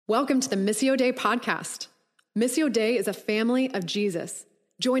Welcome to the Missio Dei podcast. Missio Dei is a family of Jesus,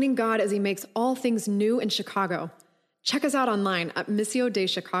 joining God as he makes all things new in Chicago. Check us out online at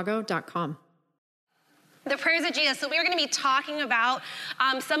missiodeichicago.com. The prayers of Jesus. So we're going to be talking about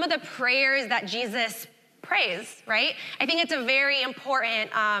some of the prayers that Jesus prays, right? I think it's a very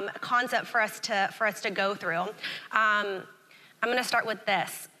important concept for us to go through. I'm going to start with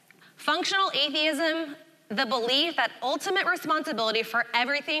this. Functional atheism, the belief that ultimate responsibility for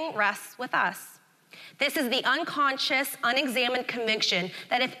everything rests with us. This is the unconscious, unexamined conviction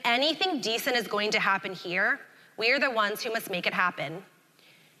that if anything decent is going to happen here, we are the ones who must make it happen.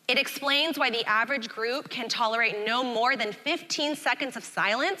 It explains why the average group can tolerate no more than 15 seconds of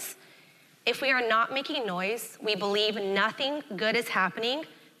silence. If we are not making noise, we believe nothing good is happening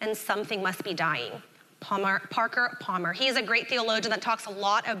and something must be dying. Parker Palmer. He is a great theologian that talks a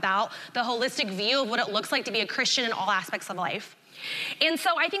lot about the holistic view of what it looks like to be a Christian in all aspects of life. And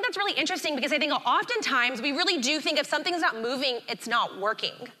so I think that's really interesting because I think oftentimes we really do think if something's not moving, it's not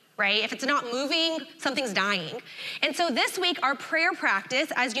working, right? If it's not moving, something's dying. And so this week, our prayer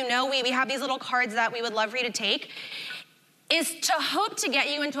practice, as you know, we have these little cards that we would love for you to take, is to hope to get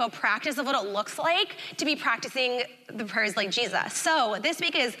you into a practice of what it looks like to be practicing the prayers like Jesus. So this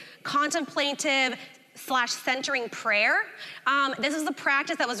week is contemplative / centering prayer. This is a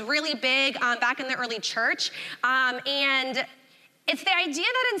practice that was really big back in the early church. And it's the idea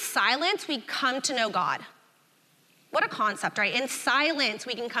that in silence, we come to know God. What a concept, right? In silence,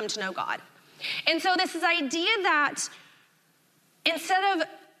 we can come to know God. And so this is idea that instead of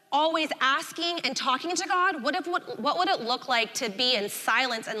always asking and talking to God, what would it look like to be in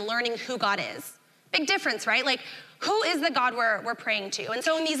silence and learning who God is? Big difference, right? Like, who is the God we're praying to? And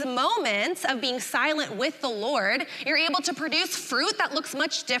so in these moments of being silent with the Lord, you're able to produce fruit that looks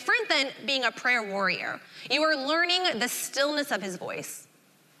much different than being a prayer warrior. You are learning the stillness of his voice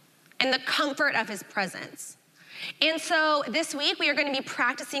and the comfort of his presence. And so this week, we are going to be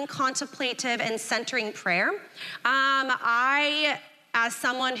practicing contemplative and centering prayer. As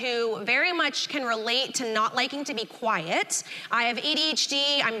someone who very much can relate to not liking to be quiet. I have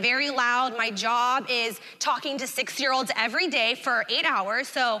ADHD, I'm very loud. My job is talking to 6-year-olds every day for 8 hours.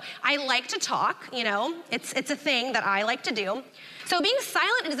 So I like to talk, it's a thing that I like to do. So being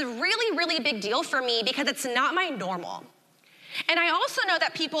silent is a really, really big deal for me because it's not my normal. And I also know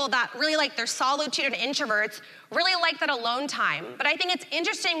that people that really like their solitude and introverts really like that alone time. But I think it's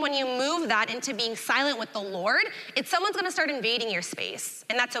interesting when you move that into being silent with the Lord, someone's gonna start invading your space,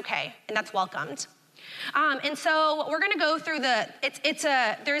 and that's okay, and that's welcomed. And so we're gonna go through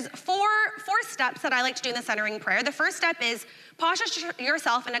there's four steps that I like to do in the centering prayer. The first step is posture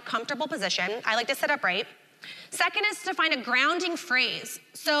yourself in a comfortable position. I like to sit upright. Second is to find a grounding phrase.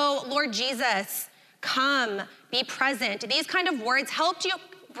 So, Lord Jesus, come, be present. These kind of words helped you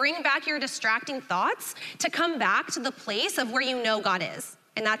bring back your distracting thoughts to come back to the place of where you know God is.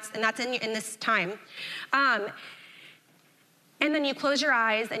 And that's in this time. And then you close your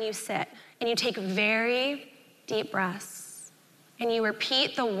eyes and you sit and you take very deep breaths and you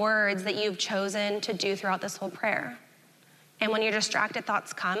repeat the words that you've chosen to do throughout this whole prayer. And when your distracted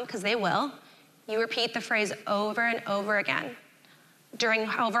thoughts come, because they will, you repeat the phrase over and over again during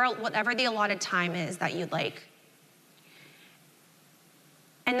whatever the allotted time is that you'd like.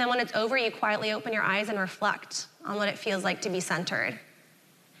 And then when it's over, you quietly open your eyes and reflect on what it feels like to be centered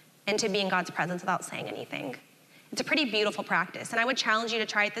and to be in God's presence without saying anything. It's a pretty beautiful practice, and I would challenge you to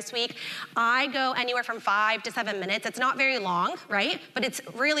try it this week. I go anywhere from 5 to 7 minutes. It's not very long, right? But it's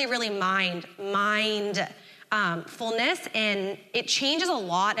really, really mindfulness, and it changes a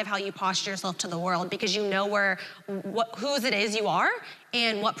lot of how you posture yourself to the world because you know whose it is you are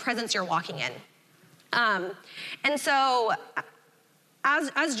and what presence you're walking in. And so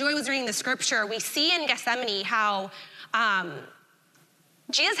as Joy was reading the scripture, we see in Gethsemane how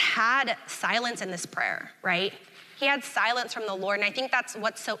Jesus had silence in this prayer, right? He had silence from the Lord, and I think that's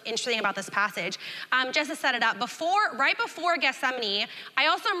what's so interesting about this passage. Just to set it up, right before Gethsemane, I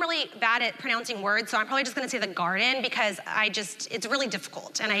also am really bad at pronouncing words, so I'm probably just gonna say the garden because it's really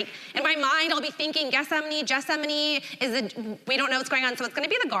difficult. And in my mind, I'll be thinking Gethsemane, we don't know what's going on, so it's gonna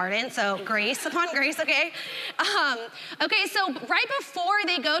be the garden, so grace upon grace, okay? Okay, so right before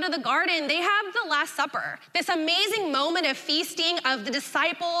they go to the garden, they have the Last Supper, this amazing moment of feasting of the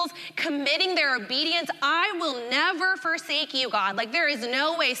disciples committing their obedience. I will never forsake you, God. Like, there is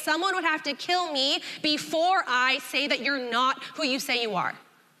no way someone would have to kill me before I say that you're not who you say you are.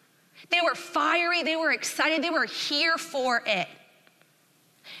 They were fiery, they were excited, they were here for it.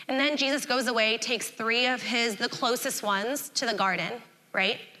 And then Jesus goes away, takes 3 of the closest ones to the garden,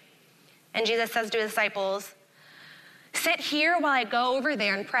 right? And Jesus says to his disciples, Sit here while I go over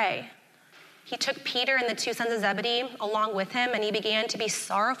there and pray. He took Peter and the two sons of Zebedee along with him, and he began to be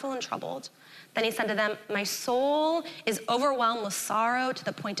sorrowful and troubled. Then he said to them, my soul is overwhelmed with sorrow to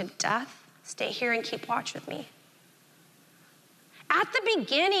the point of death. Stay here and keep watch with me. At the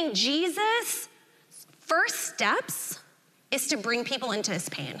beginning, Jesus' first steps is to bring people into his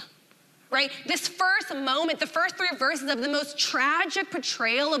pain, right? This first moment, the first 3 verses of the most tragic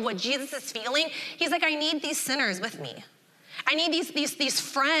portrayal of what Jesus is feeling, he's like, I need these sinners with me. I need these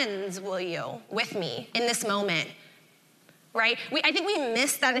friends, will you, with me in this moment, right? I think we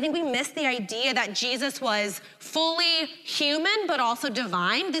missed that. I think we missed the idea that Jesus was fully human, but also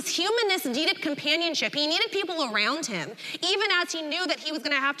divine. This humanness needed companionship. He needed people around him, even as he knew that he was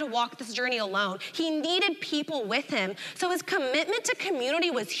gonna have to walk this journey alone. He needed people with him. So his commitment to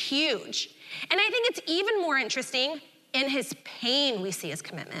community was huge. And I think it's even more interesting in his pain we see his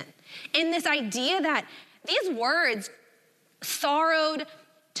commitment. In this idea that these words, sorrowed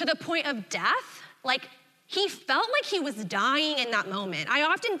to the point of death, like he felt like he was dying in that moment. I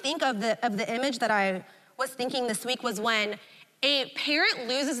often think of the image that I was thinking this week was when a parent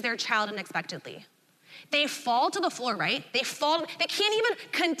loses their child unexpectedly. They fall to the floor, right? They can't even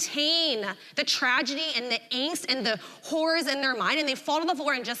contain the tragedy and the angst and the horrors in their mind, and they fall to the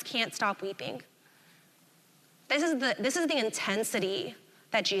floor and just can't stop weeping. This is the intensity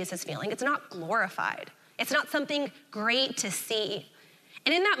that Jesus is feeling. It's not glorified. It's not something great to see.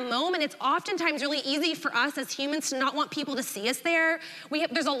 And in that moment, it's oftentimes really easy for us as humans to not want people to see us there.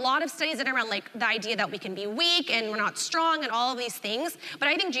 There's a lot of studies that are around like the idea that we can be weak and we're not strong and all of these things. But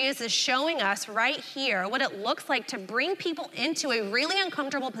I think Jesus is showing us right here what it looks like to bring people into a really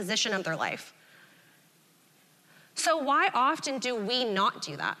uncomfortable position of their life. So why often do we not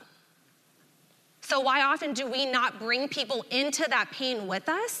do that? So why often do we not bring people into that pain with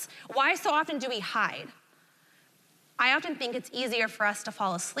us? Why so often do we hide? I often think it's easier for us to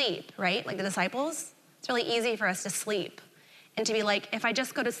fall asleep, right? Like the disciples, it's really easy for us to sleep and to be like, if I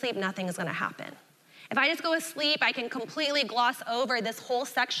just go to sleep, nothing is gonna happen. If I just go to sleep, I can completely gloss over this whole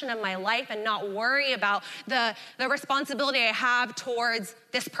section of my life and not worry about the responsibility I have towards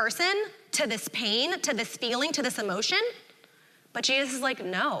this person, to this pain, to this feeling, to this emotion. But Jesus is like,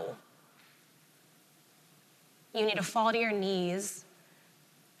 no. You need to fall to your knees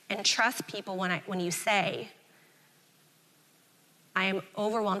and trust people when you say, I am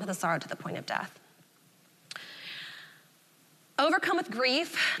overwhelmed with the sorrow to the point of death. Overcome with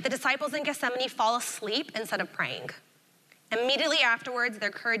grief, the disciples in Gethsemane fall asleep instead of praying. Immediately afterwards, their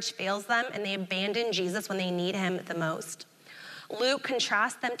courage fails them and they abandon Jesus when they need him the most. Luke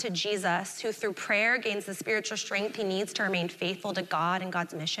contrasts them to Jesus, who through prayer gains the spiritual strength he needs to remain faithful to God and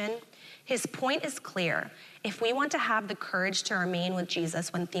God's mission. His point is clear. If we want to have the courage to remain with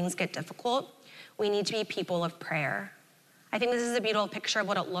Jesus when things get difficult, we need to be people of prayer. I think this is a beautiful picture of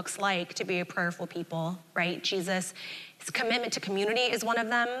what it looks like to be a prayerful people, right? Jesus, his commitment to community is one of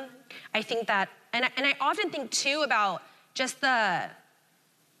them. I think that, and I often think too about just the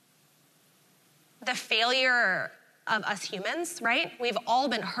failure of us humans, right? We've all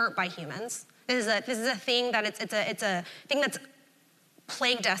been hurt by humans. This is a thing that it's a thing that's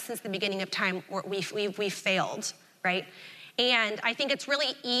plagued us since the beginning of time, where we've failed, right? And I think it's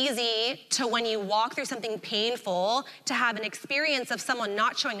really easy to, when you walk through something painful, to have an experience of someone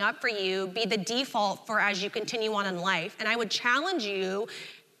not showing up for you be the default for as you continue on in life. And I would challenge you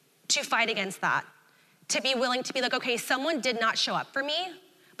to fight against that, to be willing to be like, okay, someone did not show up for me,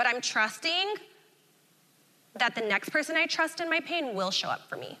 but I'm trusting that the next person I trust in my pain will show up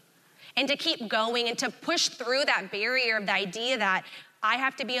for me. And to keep going and to push through that barrier of the idea that I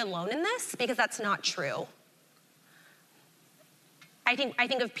have to be alone in this, because that's not true. I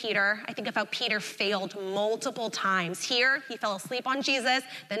think of Peter. I think of how Peter failed multiple times. Here, he fell asleep on Jesus.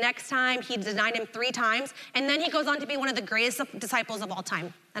 The next time, he denied him 3 times. And then he goes on to be one of the greatest disciples of all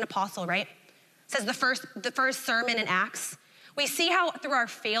time, an apostle, right? It says the first sermon in Acts. We see how through our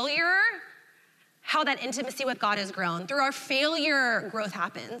failure, how that intimacy with God has grown. Through our failure, growth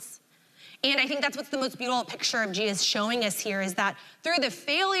happens. And I think that's what's the most beautiful picture of Jesus showing us here, is that through the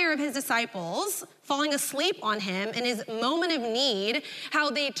failure of his disciples falling asleep on him in his moment of need, how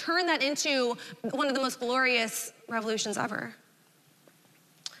they turn that into one of the most glorious revolutions ever.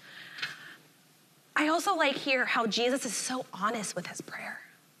 I also like here how Jesus is so honest with his prayer.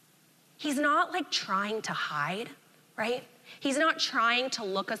 He's not like trying to hide, right? He's not trying to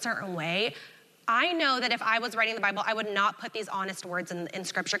look a certain way. I know that if I was writing the Bible, I would not put these honest words in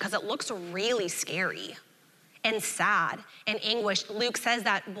scripture because it looks really scary and sad and anguished. Luke says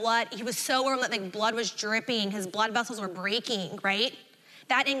that he was so warm that like blood was dripping, his blood vessels were breaking, right?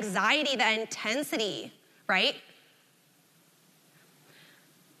 That anxiety, that intensity, right?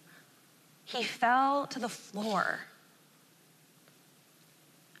 He fell to the floor.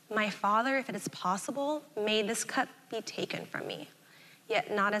 My Father, if it is possible, may this cup be taken from me,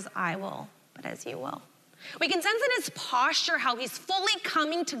 yet not as I will, but as you will. We can sense in his posture how he's fully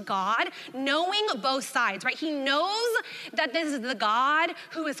coming to God, knowing both sides, right? He knows that this is the God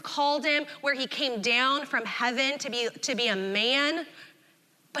who has called him, where he came down from heaven to be a man,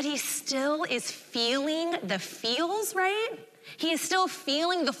 but he still is feeling the feels, right? He is still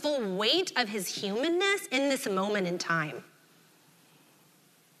feeling the full weight of his humanness in this moment in time.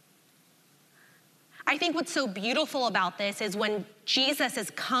 I think what's so beautiful about this is when Jesus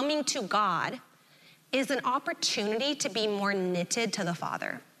is coming to God is an opportunity to be more knitted to the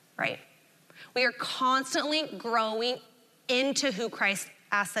Father, right? We are constantly growing into who Christ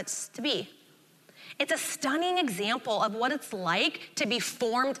asks us to be. It's a stunning example of what it's like to be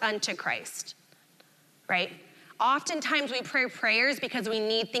formed unto Christ, right? Oftentimes we pray prayers because we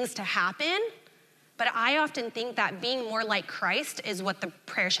need things to happen, but I often think that being more like Christ is what the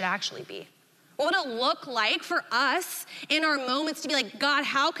prayer should actually be. What would it look like for us in our moments to be like, God,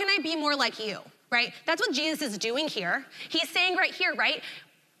 how can I be more like you, right? That's what Jesus is doing here. He's saying right here, right?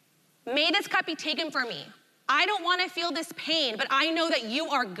 May this cup be taken from me. I don't want to feel this pain, but I know that you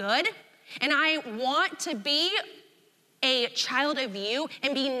are good, and I want to be a child of you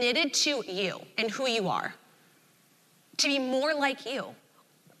and be knitted to you and who you are, to be more like you.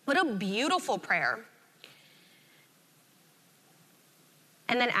 What a beautiful prayer.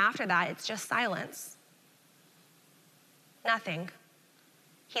 And then after that, it's just silence. Nothing.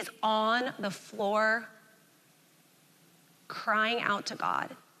 He's on the floor crying out to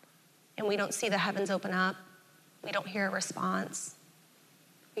God, and we don't see the heavens open up. We don't hear a response.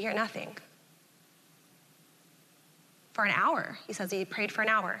 We hear nothing. For an hour, he says he prayed for an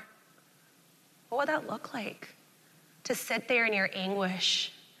hour. What would that look like? To sit there in your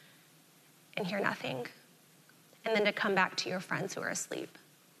anguish and hear nothing, and then to come back to your friends who are asleep.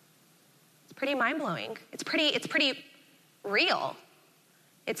 It's pretty mind-blowing. It's pretty real.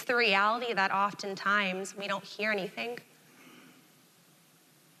 It's the reality that oftentimes we don't hear anything.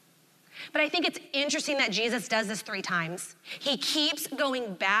 But I think it's interesting that Jesus does this 3 times. He keeps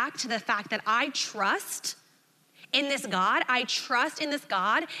going back to the fact that I trust in this God. I trust in this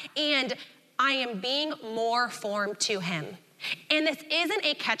God, and I am being more formed to him. And this isn't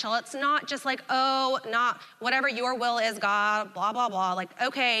a catch-all. It's not just like, oh, not whatever your will is, God, blah, blah, blah. Like,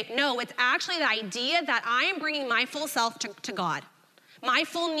 okay, no, it's actually the idea that I am bringing my full self to God. My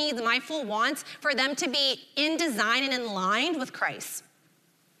full needs, my full wants, for them to be in design and in line with Christ.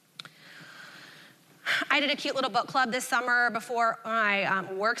 I did a cute little book club this summer before my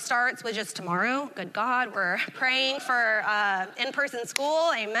work starts, which is tomorrow. Good God, we're praying for in-person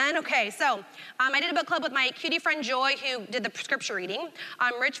school, amen. Okay, so I did a book club with my cutie friend Joy, who did the scripture reading.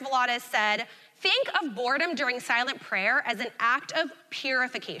 Rich Villodas said, think of boredom during silent prayer as an act of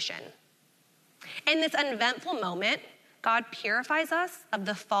purification. In this uneventful moment, God purifies us of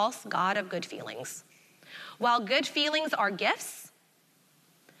the false god of good feelings. While good feelings are gifts,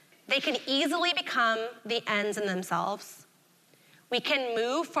 they can easily become the ends in themselves. We can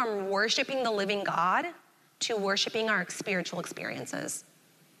move from worshiping the living God to worshiping our spiritual experiences.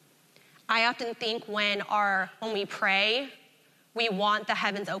 I often think when we pray, we want the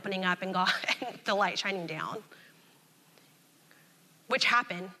heavens opening up and God and the light shining down, which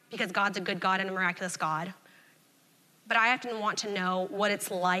happen because God's a good God and a miraculous God. But I often want to know what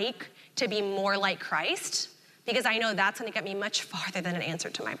it's like to be more like Christ, because I know that's going to get me much farther than an answer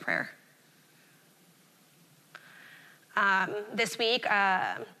to my prayer. This week,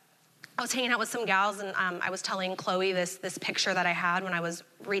 I was hanging out with some gals, and I was telling Chloe this picture that I had when I was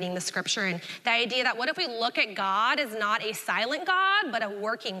reading the scripture, and the idea that what if we look at God as not a silent God, but a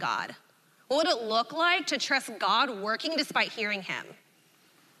working God? What would it look like to trust God working despite hearing him?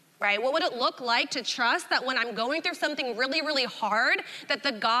 Right? What would it look like to trust that when I'm going through something really, really hard, that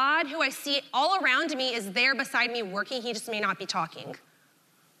the God who I see all around me is there beside me working, he just may not be talking?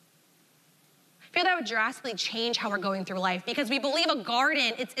 I feel that would drastically change how we're going through life, because we believe a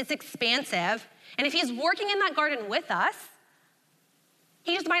garden, it's expansive, and if he's working in that garden with us,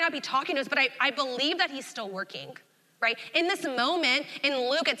 he just might not be talking to us, but I believe that he's still working, right? In this moment, in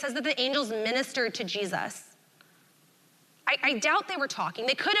Luke, it says that the angels ministered to Jesus. I doubt they were talking.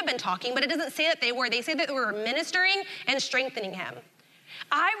 They could have been talking, but it doesn't say that they were. They say that they were ministering and strengthening him.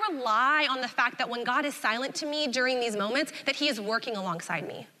 I rely on the fact that when God is silent to me during these moments, that he is working alongside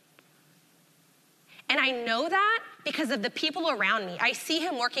me. And I know that because of the people around me. I see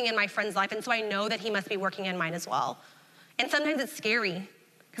him working in my friend's life, and so I know that he must be working in mine as well. And sometimes it's scary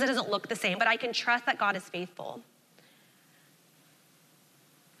because it doesn't look the same, but I can trust that God is faithful.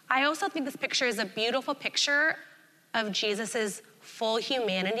 I also think this picture is a beautiful picture of Jesus's full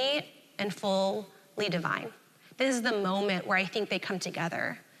humanity and fully divine. This is the moment where I think they come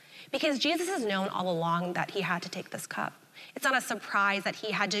together, because Jesus has known all along that he had to take this cup. It's not a surprise that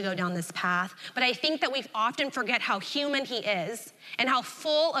he had to go down this path, but I think that we often forget how human he is and how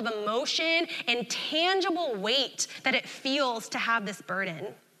full of emotion and tangible weight that it feels to have this burden.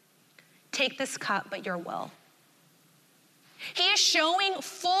 Take this cup, but your will. He is showing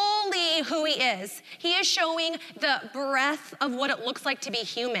fully who he is. He is showing the breadth of what it looks like to be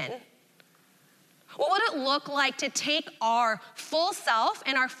human. What would it look like to take our full self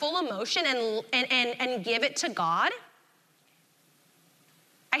and our full emotion and give it to God?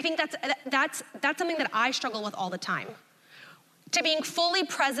 I think that's something that I struggle with all the time. To being fully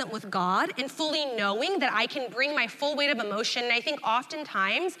present with God and fully knowing that I can bring my full weight of emotion. And I think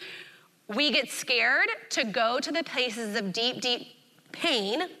oftentimes we get scared to go to the places of deep, deep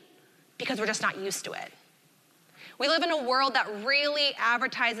pain because we're just not used to it. We live in a world that really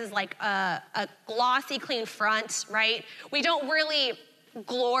advertises like a glossy, clean front, right? We don't really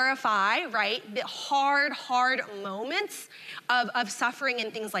glorify, right, the hard moments of suffering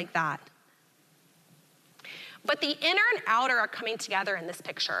and things like that. But the inner and outer are coming together in this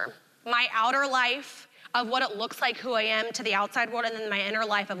picture. My outer life of what it looks like who I am to the outside world, and then my inner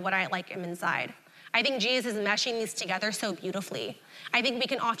life of what I like am inside. I think Jesus is meshing these together so beautifully. I think we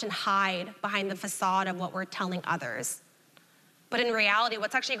can often hide behind the facade of what we're telling others. But in reality,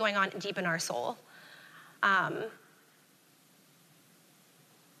 what's actually going on deep in our soul? I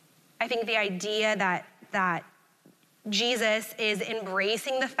think the idea that Jesus is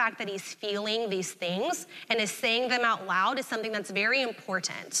embracing the fact that he's feeling these things and is saying them out loud is something that's very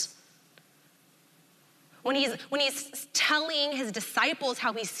important. When he's telling his disciples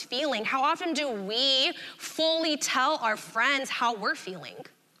how he's feeling, how often do we fully tell our friends how we're feeling?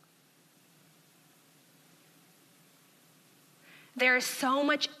 There is so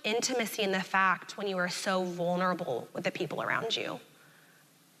much intimacy in the fact when you are so vulnerable with the people around you.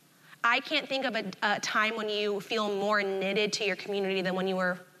 I can't think of a time when you feel more knitted to your community than when you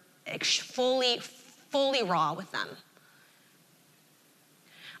were fully raw with them.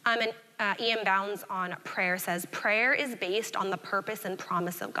 And Ian Bounds on prayer says, prayer is based on the purpose and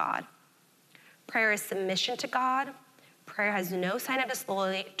promise of God. Prayer is submission to God. Prayer has no sign of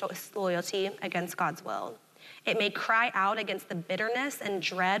disloyalty against God's will. It may cry out against the bitterness and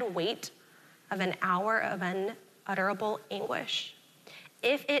dread weight of an hour of unutterable anguish.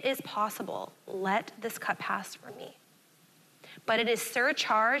 If it is possible, let this cup pass from me. But it is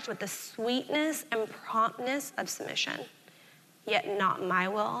surcharged with the sweetness and promptness of submission. Yet not my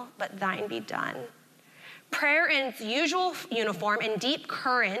will, but thine be done. Prayer in its usual uniform and deep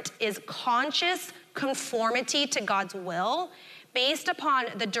current is conscious conformity to God's will based upon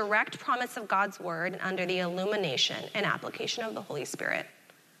the direct promise of God's word and under the illumination and application of the Holy Spirit.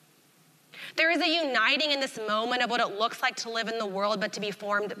 There is a uniting in this moment of what it looks like to live in the world, but to be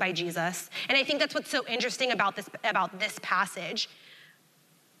formed by Jesus. And I think that's what's so interesting about this passage.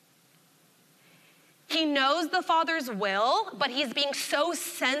 He knows the Father's will, but he's being so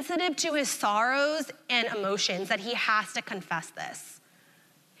sensitive to his sorrows and emotions that he has to confess this.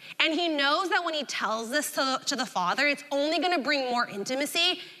 And he knows that when he tells this to the Father, it's only going to bring more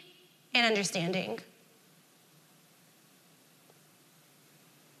intimacy and understanding.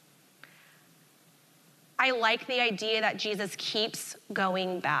 I like the idea that Jesus keeps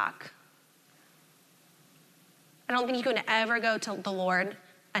going back. I don't think you can ever go to the Lord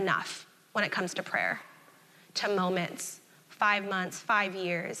enough when it comes to prayer, to moments, 5 months, 5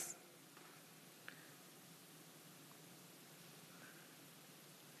 years.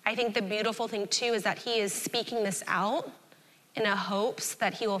 I think the beautiful thing too is that he is speaking this out in a hopes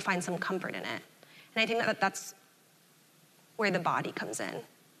that he will find some comfort in it. And I think that that's where the body comes in.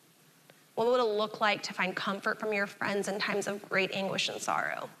 What would it look like to find comfort from your friends in times of great anguish and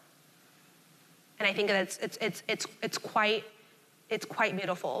sorrow? And I think that it's quite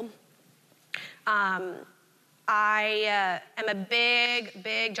beautiful. I am a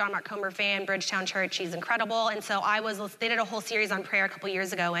big John Mark Comer fan, Bridgetown Church. He's incredible. And so they did a whole series on prayer a couple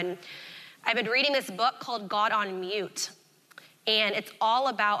years ago. And I've been reading this book called God on Mute. And it's all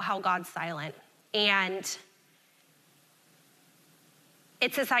about how God's silent. And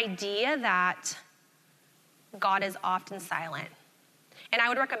it's this idea that God is often silent. And I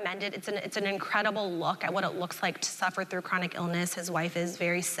would recommend it. It's an incredible look at what it looks like to suffer through chronic illness. His wife is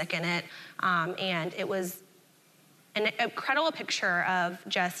very sick in it. And it was an incredible picture of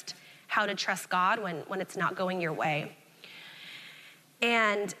just how to trust God when it's not going your way.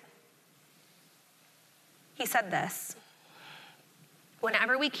 And he said this: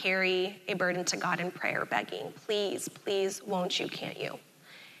 Whenever we carry a burden to God in prayer, begging, please, please, won't you, can't you?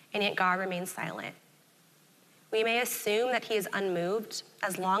 And yet God remains silent. We may assume that he is unmoved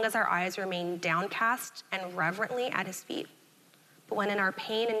as long as our eyes remain downcast and reverently at his feet. But when in our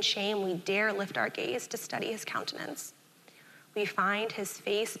pain and shame we dare lift our gaze to study his countenance, we find his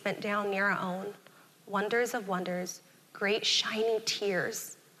face bent down near our own. Wonders of wonders, great shining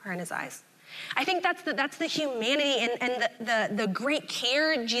tears are in his eyes. I think that's the humanity and the great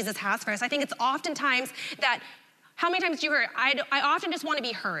care Jesus has for us. I think it's oftentimes that, how many times do you hear, I often just want to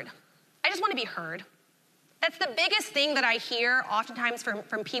be heard. I just want to be heard. That's the biggest thing that I hear oftentimes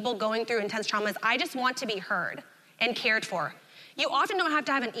from people going through intense trauma is, I just want to be heard and cared for. You often don't have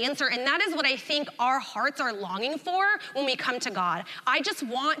to have an answer, and that is what I think our hearts are longing for when we come to God. I just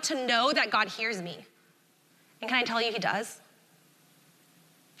want to know that God hears me. And can I tell you, he does?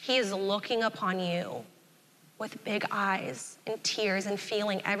 He is looking upon you with big eyes and tears and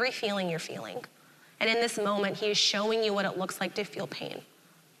feeling every feeling you're feeling. And in this moment, he is showing you what it looks like to feel pain.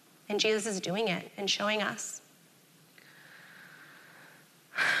 And Jesus is doing it and showing us.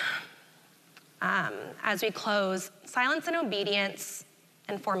 As we close, silence and obedience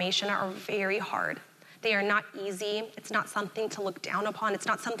and formation are very hard. They are not easy. It's not something to look down upon. It's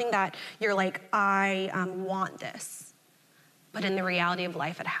not something that you're like, I want this. But in the reality of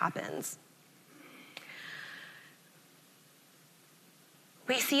life, it happens.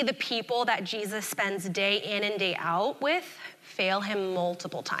 We see the people that Jesus spends day in and day out with fail him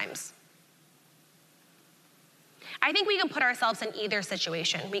multiple times. I think we can put ourselves in either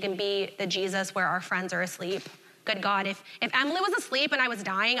situation. We can be the Jesus where our friends are asleep. Good God, if Emily was asleep and I was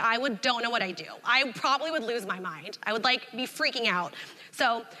dying, don't know what I'd do. I probably would lose my mind. I would be freaking out.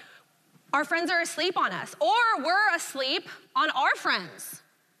 So our friends are asleep on us, or we're asleep on our friends.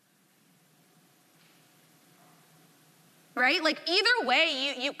 Right? Either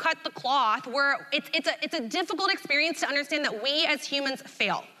way, you cut the cloth. It's a difficult experience to understand that we as humans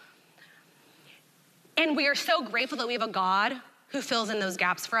fail. And we are so grateful that we have a God who fills in those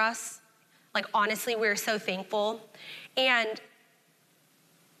gaps for us. Honestly, we're so thankful. And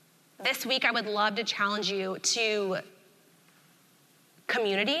this week, I would love to challenge you to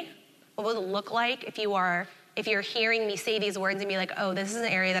community. What would it look like if you're hearing me say these words and be like, oh, this is an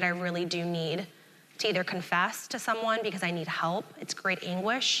area that I really do need to either confess to someone because I need help. It's great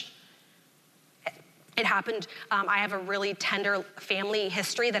anguish. It happened, I have a really tender family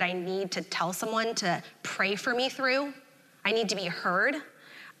history that I need to tell someone to pray for me through. I need to be heard.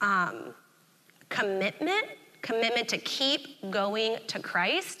 Commitment to keep going to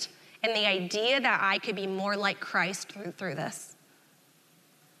Christ, and the idea that I could be more like Christ through this.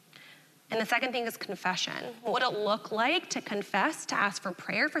 And the second thing is confession. What would it look like to confess, to ask for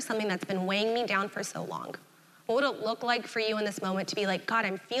prayer for something that's been weighing me down for so long? What would it look like for you in this moment to be like, God,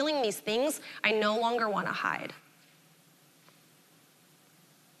 I'm feeling these things I no longer want to hide?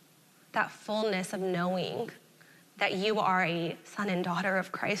 That fullness of knowing that you are a son and daughter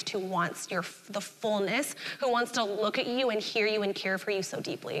of Christ who wants the fullness, who wants to look at you and hear you and care for you so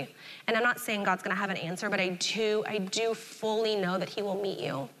deeply. And I'm not saying God's gonna have an answer, but I do fully know that he will meet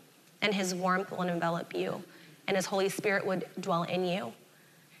you, and his warmth will envelop you, and his Holy Spirit would dwell in you.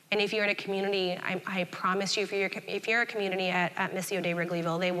 And if you're in a community, I promise you, if you're a community at Missio Dei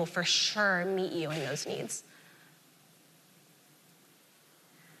Wrigleyville, they will for sure meet you in those needs.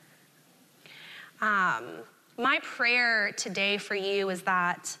 My prayer today for you is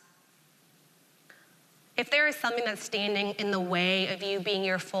that if there is something that's standing in the way of you being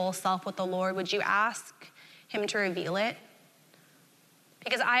your full self with the Lord, would you ask him to reveal it?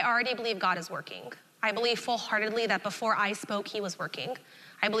 Because I already believe God is working. I believe full-heartedly that before I spoke, he was working.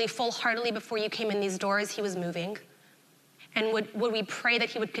 I believe full-heartedly before you came in these doors, he was moving. And would we pray that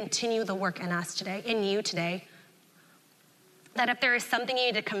he would continue the work in us today, in you today? That if there is something you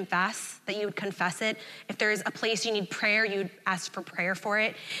need to confess, that you would confess it. If there is a place you need prayer, you'd ask for prayer for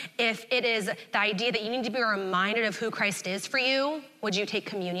it. If it is the idea that you need to be reminded of who Christ is for you, would you take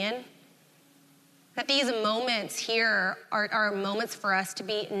communion? That these moments here are moments for us to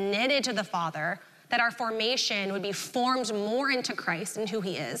be knitted to the Father, that our formation would be formed more into Christ and who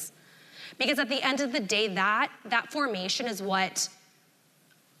he is. Because at the end of the day, that formation is what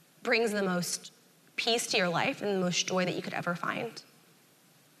brings the most peace to your life and the most joy that you could ever find.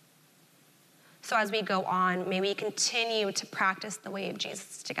 So as we go on, may we continue to practice the way of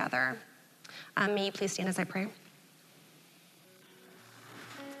Jesus together. May you please stand as I pray.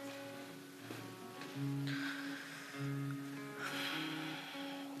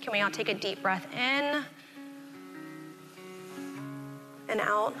 Can we all take a deep breath in and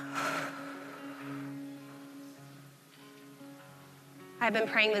out? I've been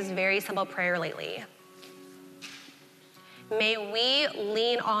praying this very simple prayer lately. May we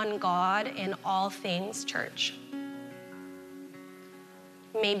lean on God in all things, church.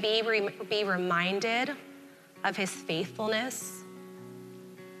 May we be reminded of his faithfulness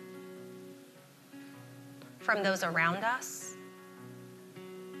from those around us.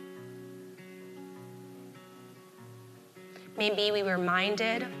 May we be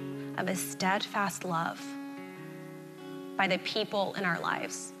reminded of his steadfast love by the people in our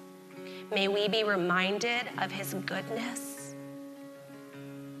lives. May we be reminded of his goodness.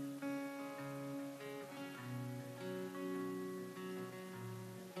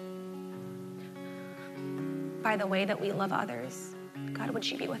 By the way that we love others. God, would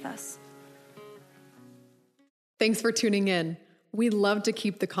you be with us? Thanks for tuning in. We love to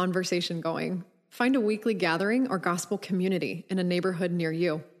keep the conversation going. Find a weekly gathering or gospel community in a neighborhood near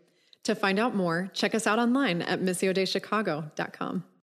you. To find out more, check us out online at missiodaychicago.com.